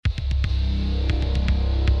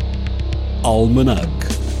Almanac.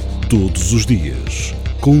 Todos os dias,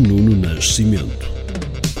 com Nuno Nascimento.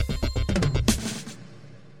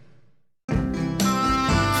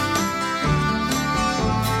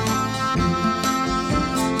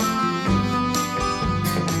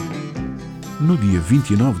 No dia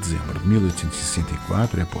 29 de dezembro de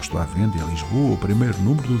 1864 é posto à venda em Lisboa o primeiro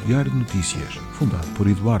número do Diário de Notícias, fundado por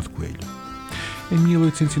Eduardo Coelho. Em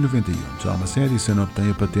 1891, Thomas Edison obtém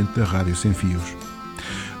a patente da rádio sem fios.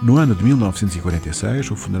 No ano de 1946,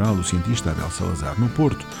 o funeral do cientista Abel Salazar no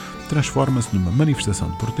Porto transforma-se numa manifestação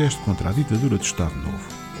de protesto contra a ditadura do Estado Novo.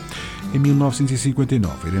 Em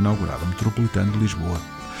 1959 era inaugurado o Metropolitano de Lisboa.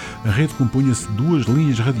 A rede compunha-se de 2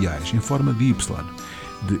 linhas radiais em forma de Y,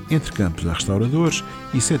 de Entre Campos a Restauradores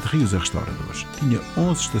e Sete Rios a Restauradores. Tinha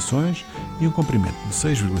 11 estações e um comprimento de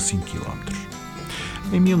 6,5 km.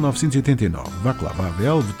 Em 1989, Václav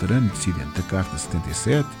Havel, veterano dissidente da Carta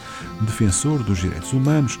 77, defensor dos direitos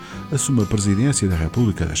humanos, assume a presidência da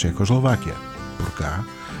República da Checoslováquia. Por cá,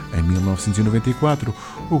 em 1994,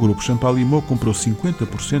 o grupo Champalimau comprou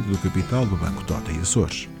 50% do capital do Banco Tota e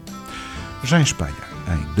Açores. Já em Espanha,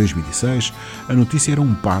 em 2006, a notícia era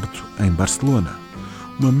um parto em Barcelona.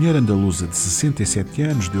 Uma mulher andaluza de 67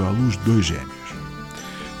 anos deu à luz 2 gêmeos.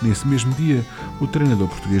 Nesse mesmo dia, o treinador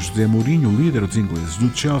português José Mourinho, líder dos ingleses do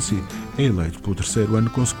Chelsea, é eleito pelo 3º ano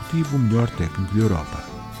consecutivo o melhor técnico da Europa.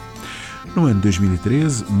 No ano de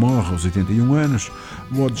 2013, morre aos 81 anos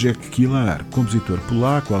Wojciech Kilar, compositor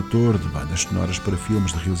polaco, autor de bandas sonoras para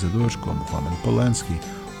filmes de realizadores como Roman Polanski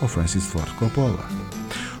ou Francis Ford Coppola.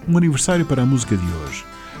 Um aniversário para a música de hoje.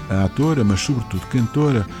 A atora, mas sobretudo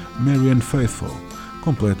cantora, Marianne Faithfull,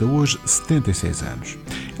 completa hoje 76 anos.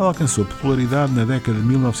 Ela alcançou popularidade na década de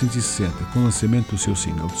 1960 com o lançamento do seu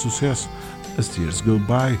single de sucesso, As Tears Go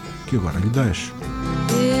By, que agora lhe deixo.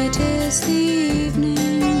 It is the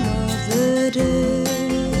evening of the day.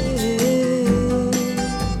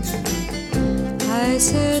 I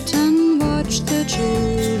sit and watch the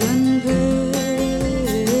children play.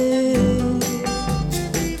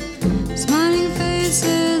 Smiling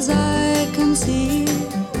faces I can see,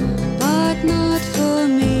 but not for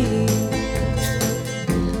me.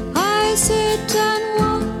 I sit and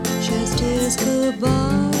watch as tears go by.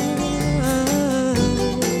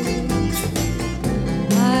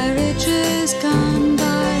 My riches can't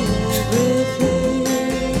buy everything.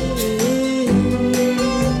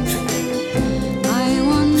 I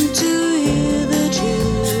want to hear the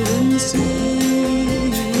children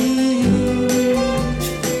sing.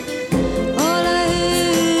 All I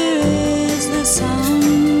hear is the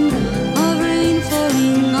sound of rain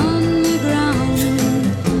falling on the ground.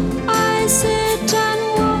 I sit and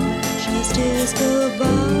watch as days go by.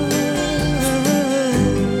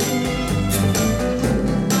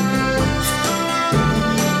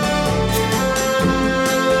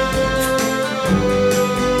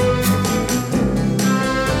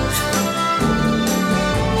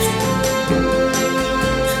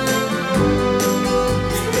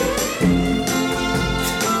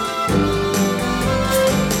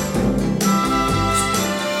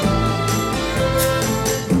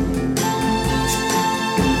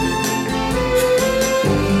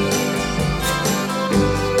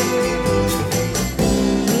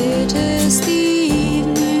 It is the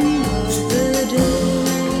evening of the day.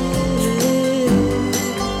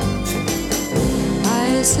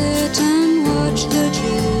 I sit and watch the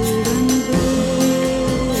children play,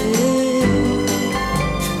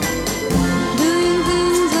 doing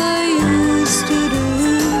things I used to do.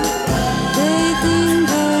 They think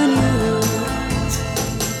I knew.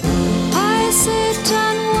 I sit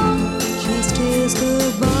and watch as tears go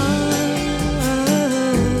by.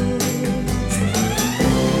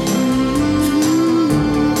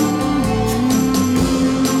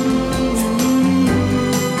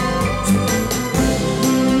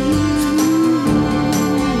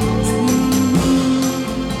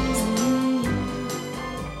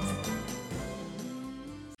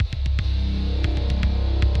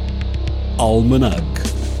 Almanac.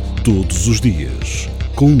 Todos os dias,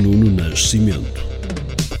 com Nuno Nascimento.